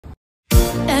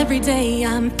Every day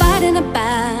I'm fighting a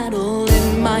battle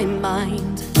in my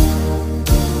mind.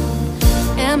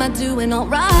 Am I doing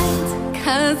alright?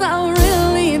 'Cause I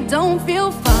really don't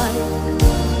feel fine.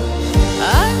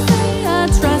 I say I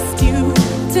trust you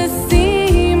to see